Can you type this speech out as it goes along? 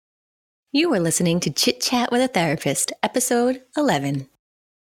You are listening to Chit Chat with a Therapist, episode 11.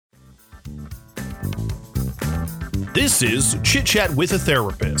 This is Chit Chat with a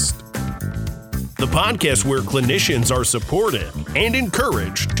Therapist, the podcast where clinicians are supported and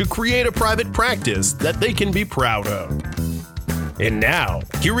encouraged to create a private practice that they can be proud of. And now,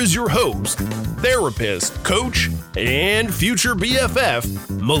 here is your host, therapist, coach, and future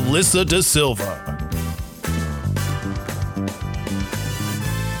BFF, Melissa Da Silva.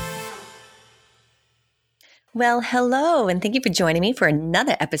 Well, hello, and thank you for joining me for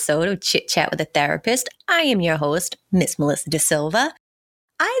another episode of Chit Chat with a Therapist. I am your host, Miss Melissa Da Silva.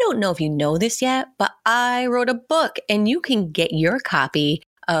 I don't know if you know this yet, but I wrote a book, and you can get your copy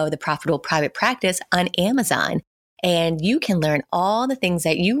of The Profitable Private Practice on Amazon. And you can learn all the things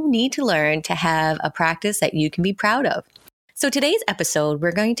that you need to learn to have a practice that you can be proud of. So today's episode,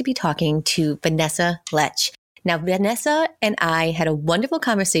 we're going to be talking to Vanessa Lech. Now, Vanessa and I had a wonderful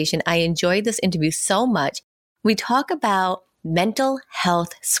conversation. I enjoyed this interview so much. We talk about mental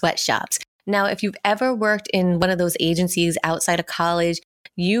health sweatshops. Now, if you've ever worked in one of those agencies outside of college,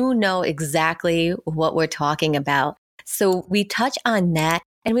 you know exactly what we're talking about. So we touch on that.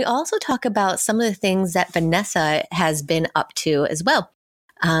 And we also talk about some of the things that Vanessa has been up to as well.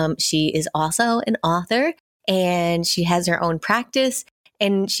 She is also an author and she has her own practice.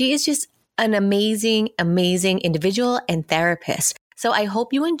 And she is just an amazing, amazing individual and therapist. So I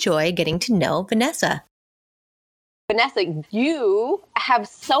hope you enjoy getting to know Vanessa. Vanessa, you have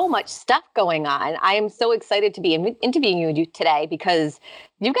so much stuff going on. I am so excited to be interviewing you today because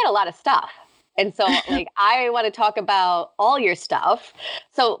you've got a lot of stuff. And so I want to talk about all your stuff.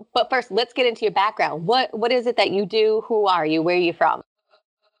 So, but first, let's get into your background. What is it that you do? Who are you? Where are you from?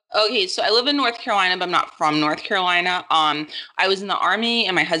 Okay, so I live in North Carolina, but I'm not from North Carolina. I was in the Army,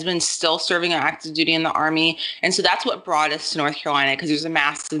 and my husband's still serving on active duty in the Army. And so that's what brought us to North Carolina, because there's a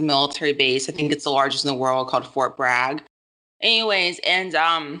massive military base. I think it's the largest in the world, called Fort Bragg. Anyways, and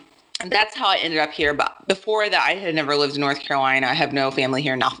that's how I ended up here. But before that, I had never lived in North Carolina. I have no family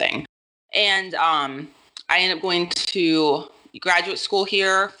here, nothing. And I ended up going to graduate school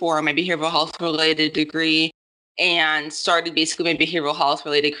here for my behavioral health related degree and started basically my behavioral health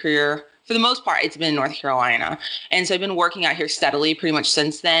related career. For the most part, it's been in North Carolina. And so I've been working out here steadily pretty much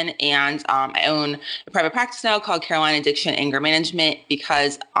since then. And I own a private practice now called Carolina Addiction Anger Management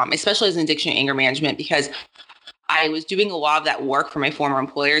because I specialize in addiction and anger management because I was doing a lot of that work for my former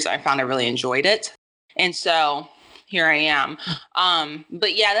employers. I found I really enjoyed it. And so here I am.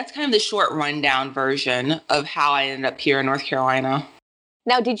 But yeah, that's kind of the short rundown version of how I ended up here in North Carolina.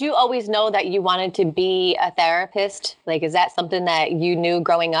 Now, did you always know that you wanted to be a therapist? Is that something that you knew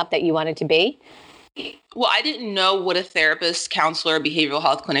growing up that you wanted to be? Well, I didn't know what a therapist, counselor, behavioral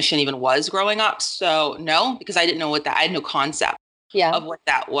health clinician even was growing up. So no, because I didn't know I had no concept of what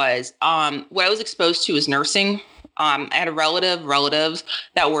that was. What I was exposed to was nursing. I had relatives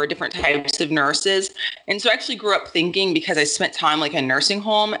that were different types of nurses. And so I actually grew up thinking, because I spent time in a nursing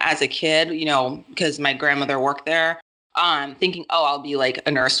home as a kid, because my grandmother worked there, thinking, I'll be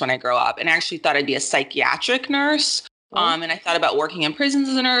a nurse when I grow up. And I actually thought I'd be a psychiatric nurse. And I thought about working in prisons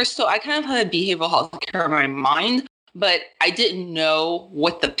as a nurse. So I kind of had behavioral health care in my mind, but I didn't know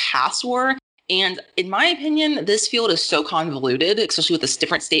what the paths were. And in my opinion, this field is so convoluted, especially with the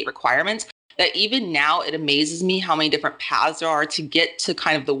different state requirements, that even now it amazes me how many different paths there are to get to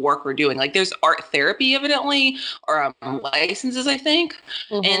kind of the work we're doing. There's art therapy, evidently, or licenses, I think.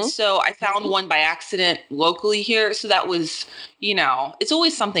 Mm-hmm. And so I found one by accident locally here. So that was, it's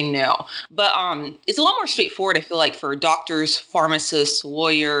always something new. But it's a lot more straightforward, I feel like, for doctors, pharmacists,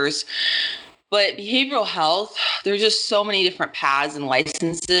 lawyers. But behavioral health, there's just so many different paths and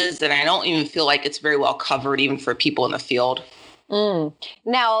licenses that I don't even feel like it's very well covered, even for people in the field.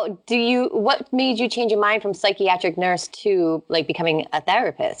 Now, what made you change your mind from psychiatric nurse to becoming a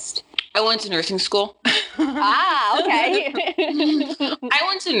therapist? I went to nursing school. Okay. I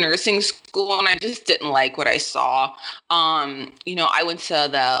went to nursing school and I just didn't like what I saw. I went to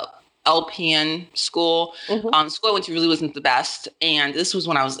the LPN school. Mm-hmm. School I went to really wasn't the best. And this was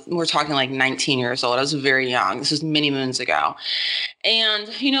when we're talking 19 years old. I was very young. This was many moons ago. And,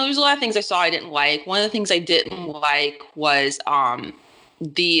 there's a lot of things I saw I didn't like. One of the things I didn't like was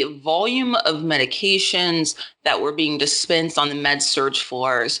the volume of medications that were being dispensed on the med surge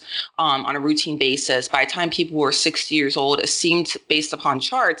floors on a routine basis. By the time people were 60 years old, it seemed, based upon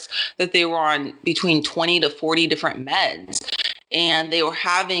charts, that they were on between 20 to 40 different meds. and they were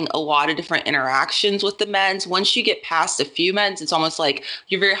having a lot of different interactions with the meds. Once you get past a few meds, it's almost like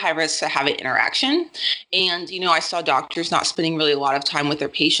you're very high risk to have an interaction. And, I saw doctors not spending really a lot of time with their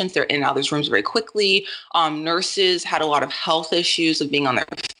patients. They're in and out of those rooms very quickly. Nurses had a lot of health issues of being on their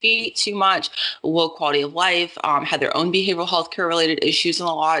feet too much, low quality of life, had their own behavioral health care related issues in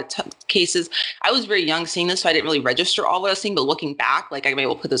a lot of cases. I was very young seeing this, so I didn't really register all those things, but looking back, like I'm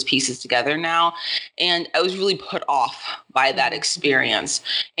able to put those pieces together now. And I was really put off by that experience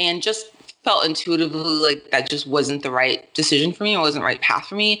and just felt intuitively like that just wasn't the right decision for me. It wasn't the right path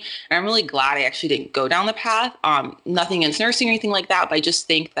for me. And I'm really glad I actually didn't go down the path. Nothing against nursing or anything like that, but I just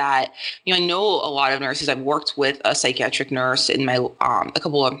think that, I know a lot of nurses. I've worked with a psychiatric nurse in my, a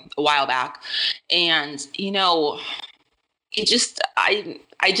while back. And, it just, I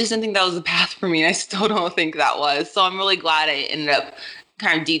just didn't think that was the path for me. And I still don't think that was. So I'm really glad I ended up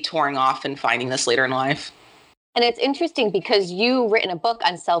kind of detouring off and finding this later in life. And it's interesting because you've written a book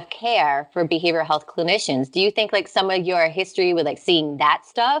on self-care for behavioral health clinicians. Do you think like some of your history with like seeing that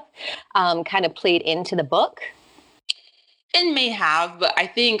stuff kind of played into the book? It may have, but I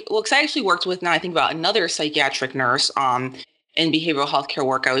think, because I actually worked with, now I think about another psychiatric nurse in behavioral healthcare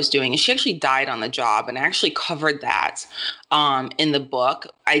work I was doing, and she actually died on the job, and I actually covered that in the book.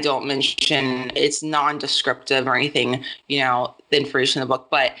 I don't mention, it's non-descriptive or anything, the information in the book,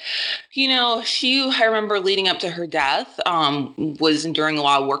 but, I remember leading up to her death, was enduring a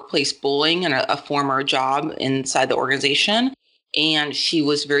lot of workplace bullying in a former job inside the organization. And she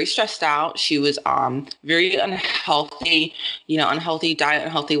was very stressed out. She was very unhealthy, unhealthy diet,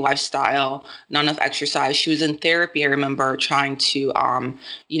 unhealthy lifestyle, not enough exercise. She was in therapy, I remember, trying to, kind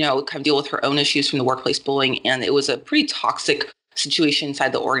of deal with her own issues from the workplace bullying. And it was a pretty toxic situation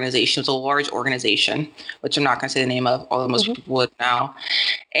inside the organization. It was a large organization, which I'm not going to say the name of, although most people would know.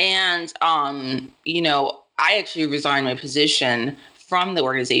 And, I actually resigned my position from the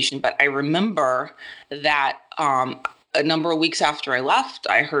organization, but I remember that a number of weeks after I left,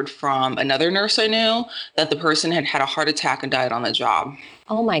 I heard from another nurse I knew that the person had had a heart attack and died on the job.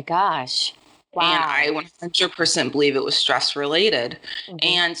 Oh my gosh. Wow. And I 100% believe it was stress related.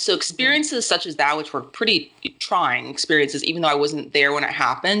 And so experiences such as that, which were pretty trying experiences, even though I wasn't there when it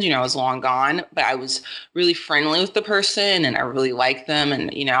happened, I was long gone, but I was really friendly with the person and I really liked them.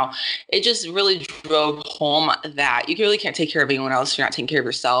 And, it just really drove home that you really can't take care of anyone else if you're not taking care of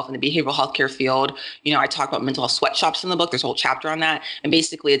yourself. In the behavioral healthcare field, I talk about mental health sweatshops in the book. There's a whole chapter on that. And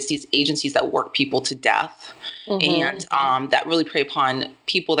basically it's these agencies that work people to death. And that really prey upon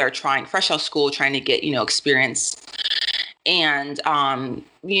people that are trying, fresh out of school, trying to get, experience. And,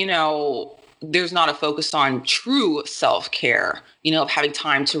 there's not a focus on true self-care, of having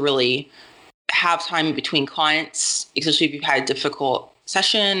time to really have time in between clients, especially if you've had a difficult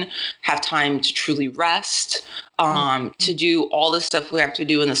session, have time to truly rest, to do all the stuff we have to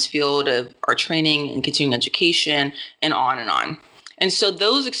do in this field of our training and continuing education and on and on. And so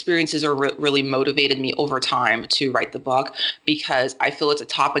those experiences are really motivated me over time to write the book, because I feel it's a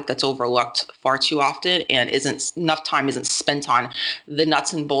topic that's overlooked far too often and enough time isn't spent on the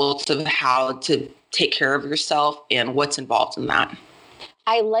nuts and bolts of how to take care of yourself and what's involved in that.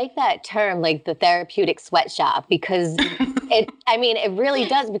 I like that term, like the therapeutic sweatshop, because it really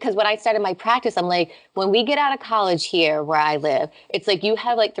does. Because when I started my practice, I'm like, when we get out of college here where I live, it's like you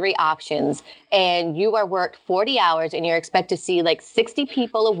have like 3 options and you are worked 40 hours and you're expected to see like 60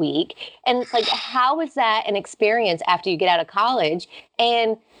 people a week. And it's like, how is that an experience after you get out of college?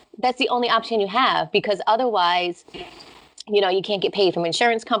 And that's the only option you have, because otherwise, you can't get paid from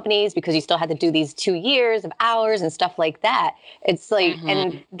insurance companies because you still had to do these 2 years of hours and stuff like that. It's like,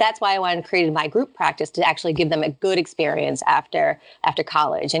 and that's why I wanted to create my group practice, to actually give them a good experience after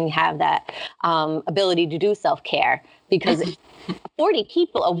college and have that ability to do self-care, because 40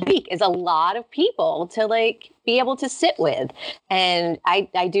 people a week is a lot of people to like be able to sit with. And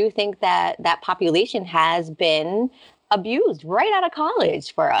I do think that population has been abused right out of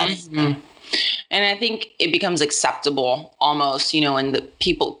college for us. And I think it becomes acceptable almost, and the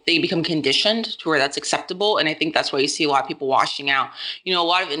people, they become conditioned to where that's acceptable. And I think that's why you see a lot of people washing out. A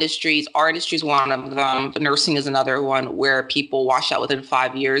lot of industries, our industry is one of them, but nursing is another one, where people wash out within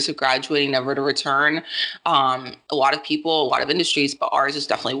 5 years of graduating, never to return. A lot of people, a lot of industries, but ours is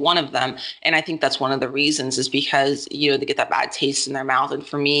definitely one of them. And I think that's one of the reasons, is because, they get that bad taste in their mouth. And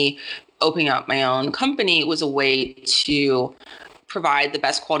for me, opening up my own company was a way to provide the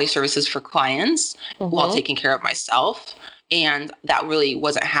best quality services for clients while taking care of myself. And that really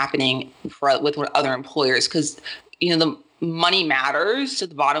wasn't happening with other employers, because, the money matters, so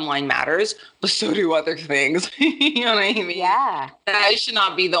the bottom line matters, but so do other things. You know what I mean? Yeah. That should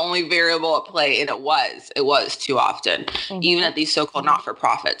not be the only variable at play. And it was too often, even at these so-called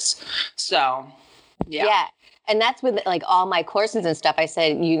not-for-profits. So, yeah. And that's with like all my courses and stuff. I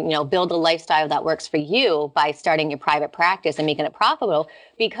said, you know, build a lifestyle that works for you by starting your private practice and making it profitable,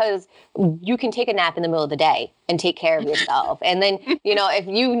 because you can take a nap in the middle of the day and take care of yourself. And then, you know, if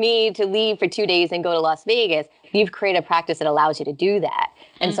you need to leave for 2 days and go to Las Vegas, you've created a practice that allows you to do that.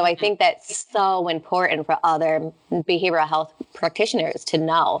 And so I think that's so important for other behavioral health practitioners to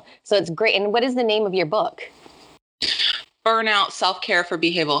know. So it's great. And what is the name of your book? Burnout, Self-Care for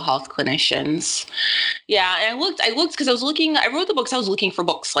Behavioral Health Clinicians. Yeah. And I looked because I wrote the books. I was looking for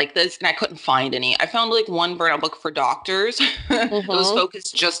books like this and I couldn't find any. I found like one burnout book for doctors. It was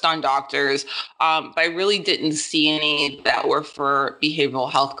focused just on doctors. But I really didn't see any that were for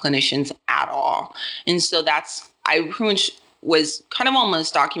behavioral health clinicians at all. And so I pretty much was kind of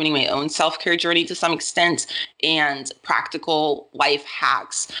almost documenting my own self-care journey to some extent and practical life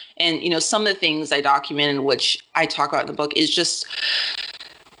hacks. And, you know, some of the things I documented, which I talk about in the book, is just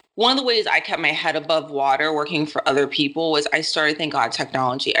one of the ways I kept my head above water working for other people was I started, thank God,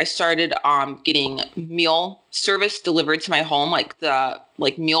 technology. I started getting meal service delivered to my home, like the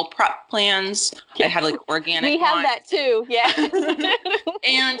meal prep plans. I had like organic. We have that too. Yeah.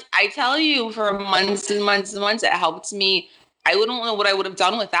 And I tell you, for months and months and months, it helped me. I wouldn't know what I would have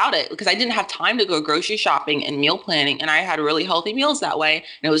done without it, because I didn't have time to go grocery shopping and meal planning. And I had really healthy meals that way.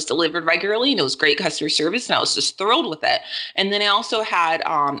 And it was delivered regularly and it was great customer service. And I was just thrilled with it. And then I also had,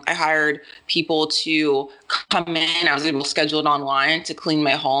 I hired people to come in. I was able to schedule it online to clean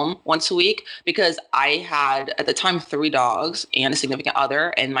my home once a week, because I had at the time 3 dogs and a significant other,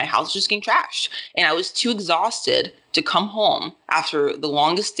 and my house was just getting trashed. And I was too exhausted to come home after the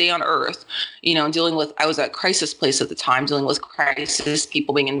longest day on earth, you know, I was at crisis place at the time, dealing with crisis,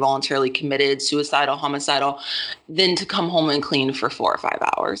 people being involuntarily committed, suicidal, homicidal, then to come home and clean for 4 or 5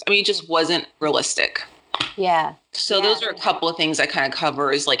 hours. I mean, it just wasn't realistic. Yeah. So those are a couple of things I kind of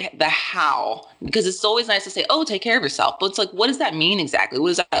cover, is like the how, because it's always nice to say, oh, take care of yourself. But it's like, what does that mean exactly?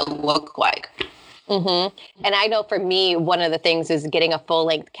 What does that look like? And I know for me, one of the things is getting a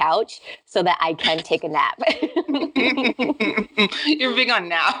full-length couch so that I can take a nap. You're big on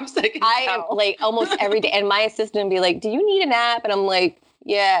naps. I am like almost every day. And my assistant will be like, do you need a nap? And I'm like,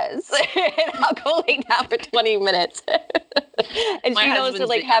 yes. And I'll go lay down for 20 minutes. And she knows to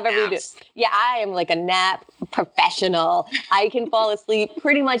like have every day. Yeah, I am like a nap professional. I can fall asleep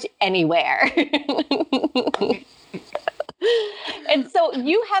pretty much anywhere. And so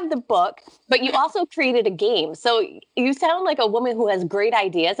you have the book, but you also created a game. So you sound like a woman who has great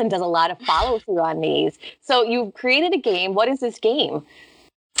ideas and does a lot of follow through on these. So you've created a game. What is this game?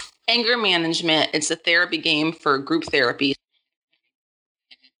 Anger management. It's a therapy game for group therapy.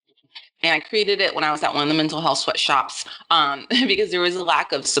 And I created it when I was at one of the mental health sweatshops, because there was a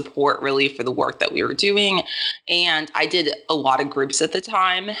lack of support really for the work that we were doing. And I did a lot of groups at the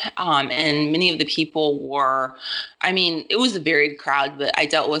time. And many of the people were, it was a varied crowd, but I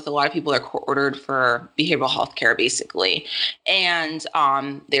dealt with a lot of people that are court-ordered for behavioral health care, basically. And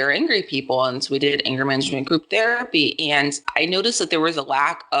they're angry people. And so we did anger management group therapy. And I noticed that there was a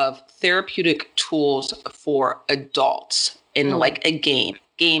lack of therapeutic tools for adults in like a game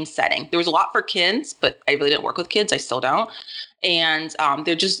setting. There was a lot for kids, but I really didn't work with kids. I still don't. And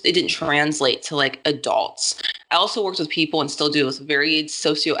it didn't translate to like adults. I also worked with people and still do with varied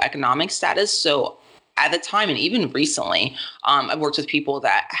socioeconomic status. So at the time, and even recently, I've worked with people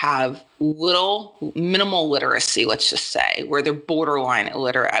that have minimal literacy, let's just say, where they're borderline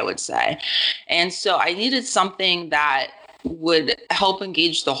illiterate, I would say. And so I needed something that would help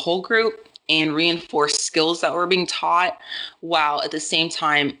engage the whole group and reinforce skills that were being taught, while at the same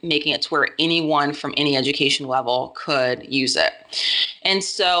time making it to where anyone from any education level could use it. And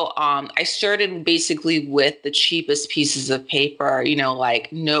so I started basically with the cheapest pieces of paper, like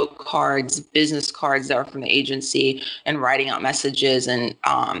note cards, business cards that were from the agency, and writing out messages and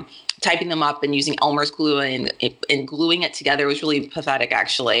typing them up and using Elmer's glue and gluing it together. It was really pathetic,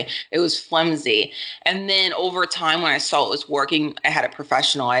 actually. It was flimsy. And then over time, when I saw it was working, I had it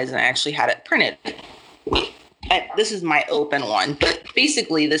professionalized and I actually had it printed. This is my open one, but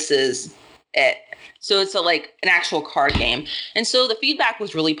basically this is it. So it's an actual card game. And so the feedback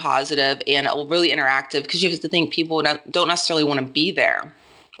was really positive and really interactive, because you have to think people don't necessarily want to be there.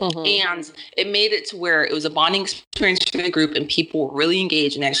 And it made it to where it was a bonding experience for the group and people were really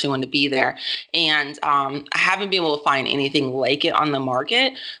engaged and actually wanted to be there. And I haven't been able to find anything like it on the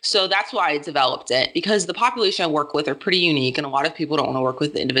market. So that's why I developed it, because the population I work with are pretty unique. And a lot of people don't want to work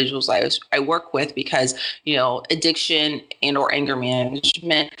with the individuals I work with because, addiction and or anger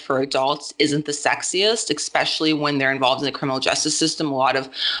management for adults isn't the sexiest, especially when they're involved in the criminal justice system. A lot of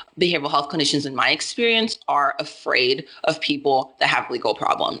behavioral health clinicians, in my experience, are afraid of people that have legal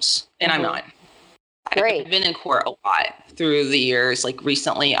problems. And I'm not. Great. I've been in court a lot through the years. Like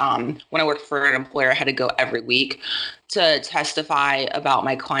recently, when I worked for an employer, I had to go every week to testify about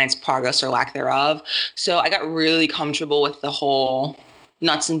my client's progress or lack thereof. So I got really comfortable with the whole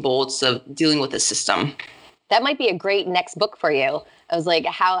nuts and bolts of dealing with the system. That might be a great next book for you. I was like,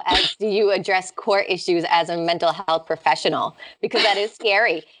 how do you address court issues as a mental health professional? Because that is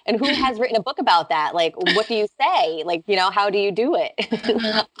scary. And who has written a book about that? Like, what do you say? Like, how do you do it?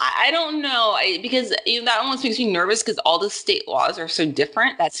 I don't know, because that almost makes me nervous because all the state laws are so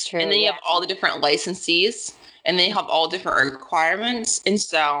different. That's true. And then you have all the different licensees and they have all different requirements. And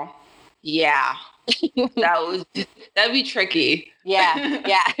so, yeah. That'd be tricky. Yeah.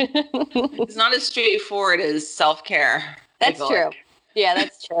 It's not as straightforward as self-care. That's true. Yeah,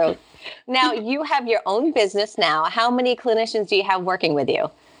 that's true. Now, you have your own business now. How many clinicians do you have working with you?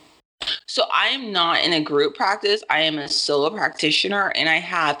 So I am not in a group practice. I am a solo practitioner, and I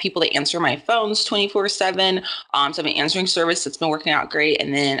have people that answer my phones 24/7. So I have an answering service that's been working out great.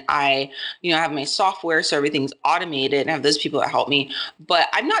 And then I have my software, so everything's automated, and I have those people that help me. But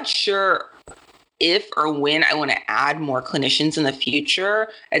I'm not sure if or when I want to add more clinicians in the future.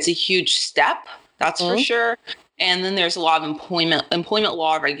 It's a huge step, that's for sure. And then there's a lot of employment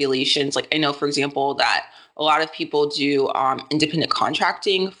law regulations. Like I know, for example, that a lot of people do independent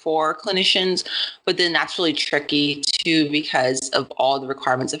contracting for clinicians, but then that's really tricky too because of all the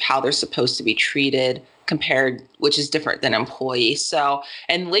requirements of how they're supposed to be treated which is different than employees. So,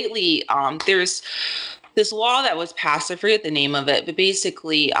 and lately there's this law that was passed, I forget the name of it, but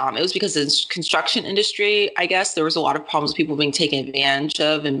basically it was because of the construction industry, I guess, there was a lot of problems with people being taken advantage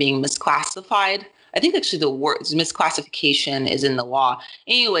of and being misclassified. I think actually the word misclassification is in the law.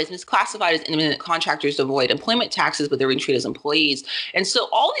 Anyways, misclassified as independent contractors to avoid employment taxes, but they're being treated as employees. And so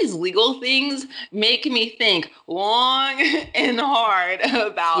all these legal things make me think long and hard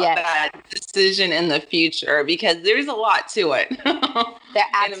about that decision in the future, because there's a lot to it. There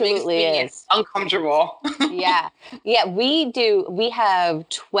absolutely is. Uncomfortable. Yeah. We have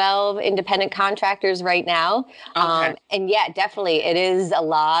 12 independent contractors right now. Okay. And yeah, definitely it is a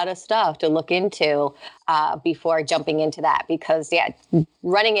lot of stuff to look into before jumping into that, because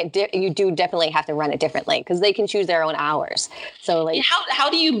running it, you do definitely have to run it differently because they can choose their own hours. So like, how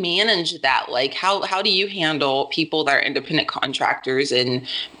do you manage that? Like how do you handle people that are independent contractors? And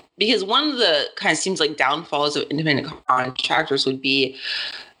because one of the kind of seems like downfalls of independent contractors would be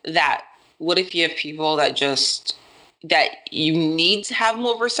that what if you have people that you need to have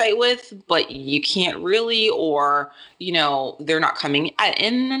more oversight with, but you can't really, or, they're not coming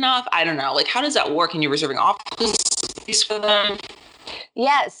in enough. I don't know. Like, how does that work? And you're reserving office space for them?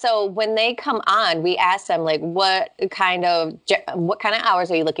 Yeah. So when they come on, we ask them like, what kind of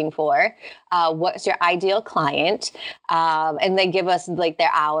hours are you looking for? What's your ideal client? And they give us like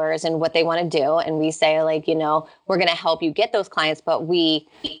their hours and what they want to do. And we say like, we're going to help you get those clients, but we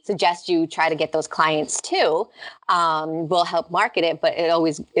suggest you try to get those clients too. We'll help market it, but it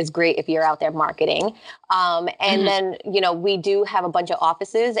always is great if you're out there marketing. And then, we do have a bunch of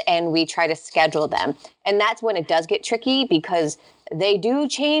offices and we try to schedule them. And that's when it does get tricky because they do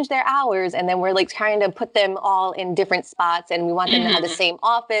change their hours, and then we're like trying to put them all in different spots, and we want them to have the same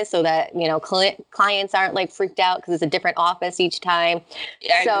office so that, clients aren't like freaked out because it's a different office each time.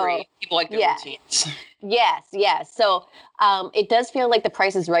 Yeah, I agree. People like their routines. Yes. So it does feel like the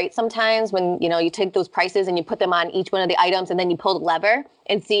price is right sometimes when, you take those prices and you put them on each one of the items and then you pull the lever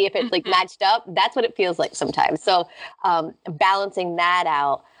and see if it's like matched up. That's what it feels like sometimes. So balancing that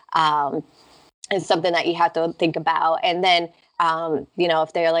out is something that you have to think about. And then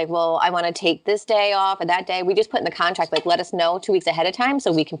if they're like, well, I want to take this day off or that day, we just put in the contract, like, let us know 2 weeks ahead of time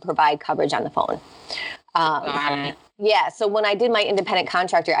so we can provide coverage on the phone. Yeah. So when I did my independent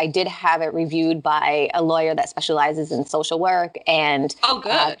contractor, I did have it reviewed by a lawyer that specializes in social work and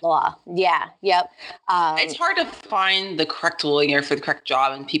law. Yeah. Yep. It's hard to find the correct lawyer for the correct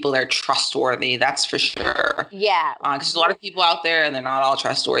job and people that are trustworthy. That's for sure. Yeah. Because there's a lot of people out there and they're not all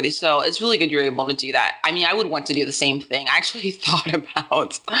trustworthy. So it's really good you're able to do that. I mean, I would want to do the same thing. I actually thought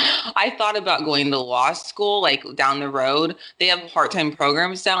about going to law school, like down the road. They have part-time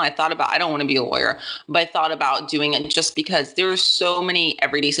programs down. I don't want to be a lawyer, but I thought about doing just because there are so many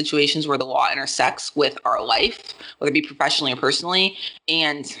everyday situations where the law intersects with our life, whether it be professionally or personally.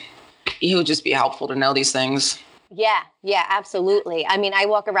 And it would just be helpful to know these things. Yeah, absolutely. I mean, I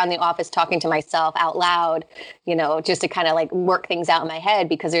walk around the office talking to myself out loud, just to kind of like work things out in my head,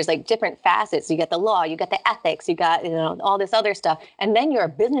 because there's like different facets. You got the law, you got the ethics, you got, all this other stuff. And then you're a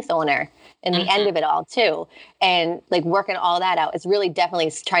business owner in the end of it all too. And like working all that out, it's really definitely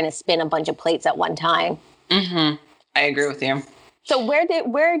trying to spin a bunch of plates at one time. I agree with you. So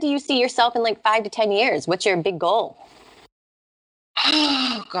where do you see yourself in like 5 to 10 years? What's your big goal?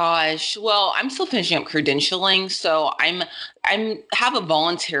 Oh gosh. Well, I'm still finishing up credentialing, so I'm have a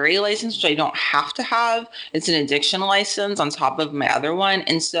voluntary license, which I don't have to have. It's an addiction license on top of my other one.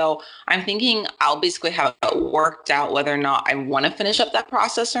 And so I'm thinking I'll basically have it worked out whether or not I want to finish up that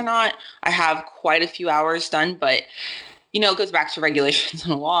process or not. I have quite a few hours done, but it goes back to regulations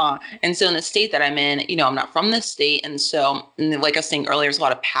and law. And so in the state that I'm in, I'm not from this state. And so, like I was saying earlier, there's a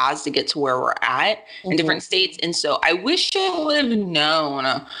lot of paths to get to where we're at in different states. And so I wish I would have known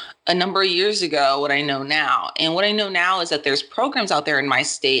a number of years ago what I know now. And what I know now is that there's programs out there in my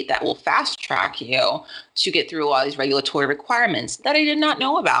state that will fast track you to get through all these regulatory requirements that I did not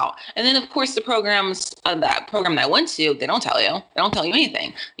know about. And then, of course, the programs, that program that I went to, they don't tell you. They don't tell you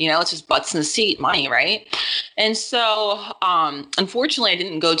anything. It's just butts in the seat money, right? And so, unfortunately, I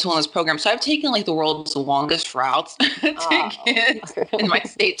didn't go to one of those programs. So I've taken like the world's longest routes to get in my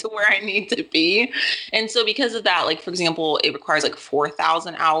state to where I need to be. And so because of that, like, for example, it requires like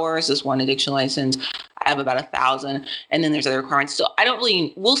 4,000 hours, this one addiction license. I have about 1,000, and then there's other requirements. So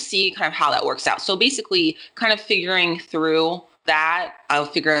we'll see kind of how that works out. So basically kind of figuring through that, I'll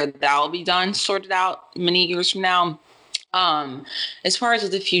figure that'll be done, sorted out many years from now. As far as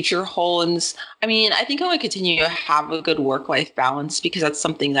what the future holds, I mean, I think I would continue to have a good work-life balance, because that's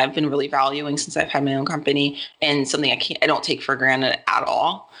something that I've been really valuing since I've had my own company, and something I don't take for granted at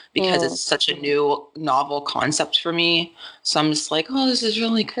all, because it's such a new, novel concept for me. So I'm just like, oh, this is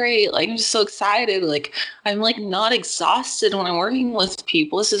really great. Like, I'm just so excited. Like, I'm like not exhausted when I'm working with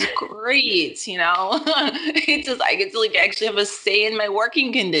people. This is great. It's just, I get to like actually have a say in my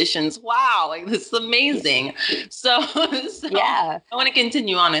working conditions. Wow. Like, this is amazing. So yeah, I want to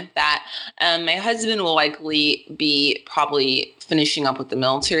continue on with that. My husband will likely be probably finishing up with the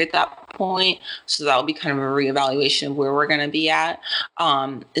military at that point. So that'll be kind of a reevaluation of where we're going to be at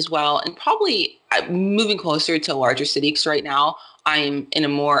as well. And probably moving closer to a larger city, because right now I'm in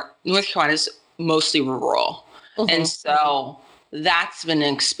North Carolina's mostly rural. And so that's been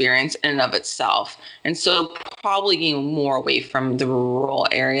an experience in and of itself. And so probably getting more away from the rural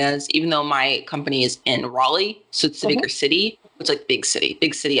areas, even though my company is in Raleigh. So it's a bigger city. It's like big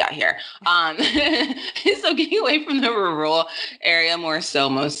city out here. So getting away from the rural area more so,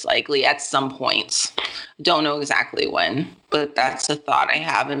 most likely at some point. Don't know exactly when, but that's a thought I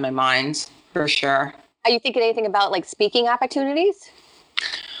have in my mind for sure. Are you thinking anything about like speaking opportunities?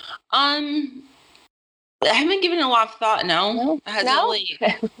 I haven't given it a lot of thought. No,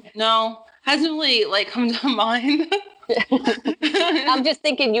 hasn't really like come to mind. I'm just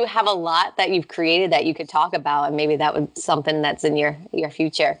thinking you have a lot that you've created that you could talk about, and maybe that would something that's in your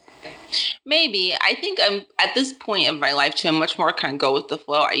future. Maybe. I think I'm at this point of my life too, I'm much more kind of go with the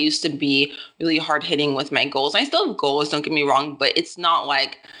flow. I used to be really hard hitting with my goals. I still have goals, don't get me wrong, but it's not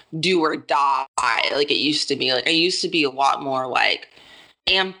like do or die like it used to be. Like I used to be a lot more like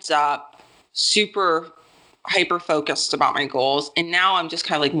amped up, super hyper focused about my goals. And now I'm just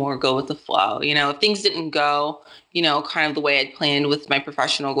kind of like more go with the flow. If things didn't go, kind of the way I'd planned with my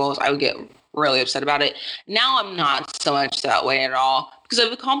professional goals, I would get really upset about it. Now I'm not so much that way at all, because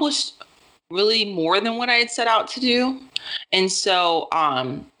I've accomplished really more than what I had set out to do. And so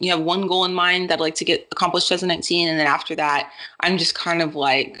you have one goal in mind that I'd like to get accomplished 2019. And then after that, I'm just kind of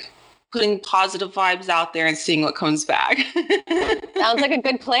like putting positive vibes out there and seeing what comes back. Sounds like a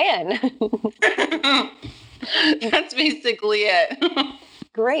good plan. That's basically it.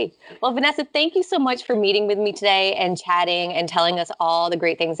 Great. Well, Vanessa, thank you so much for meeting with me today and chatting and telling us all the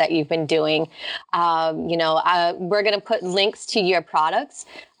great things that you've been doing. We're going to put links to your products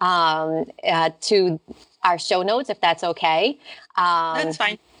to our show notes, if that's okay. That's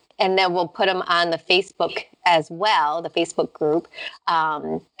fine. And then we'll put them on the Facebook as well, the Facebook group.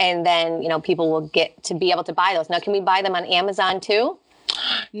 And then, people will get to be able to buy those. Now, can we buy them on Amazon too?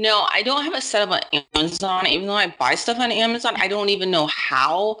 No, I don't have it set up on Amazon. Even though I buy stuff on Amazon, I don't even know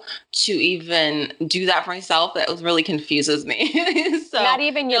how to even do that for myself. That really confuses me. So, not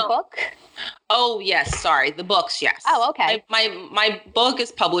even your book? Oh, yes. Sorry. The books. Yes. Oh, okay. My book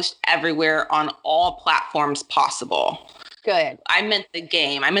is published everywhere on all platforms possible. Good. I meant the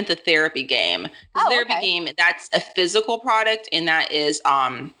game. I meant the therapy game. The therapy game, that's a physical product, and that is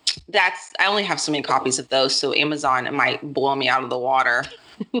I only have so many copies of those, so Amazon might blow me out of the water.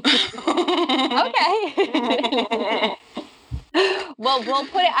 Okay. Well, we'll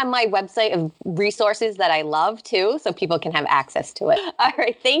put it on my website of resources that I love too, so people can have access to it. All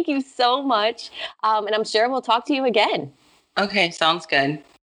right. Thank you so much. And I'm sure we'll talk to you again. Okay. Sounds good.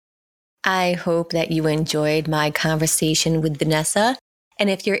 I hope that you enjoyed my conversation with Vanessa. And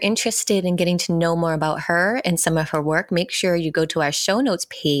if you're interested in getting to know more about her and some of her work, make sure you go to our show notes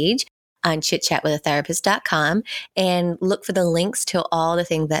page on chitchatwithatherapist.com and look for the links to all the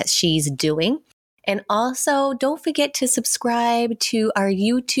things that she's doing. And also, don't forget to subscribe to our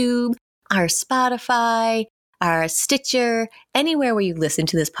YouTube, our Spotify, our Stitcher, anywhere where you listen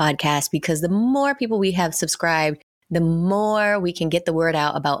to this podcast, because the more people we have subscribed, the more we can get the word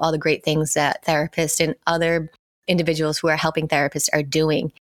out about all the great things that therapists and other individuals who are helping therapists are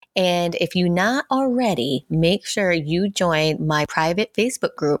doing. And if you're not already, make sure you join my private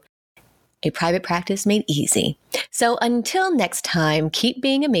Facebook group, A Private Practice Made Easy. So until next time, keep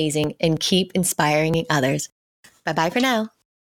being amazing and keep inspiring others. Bye-bye for now.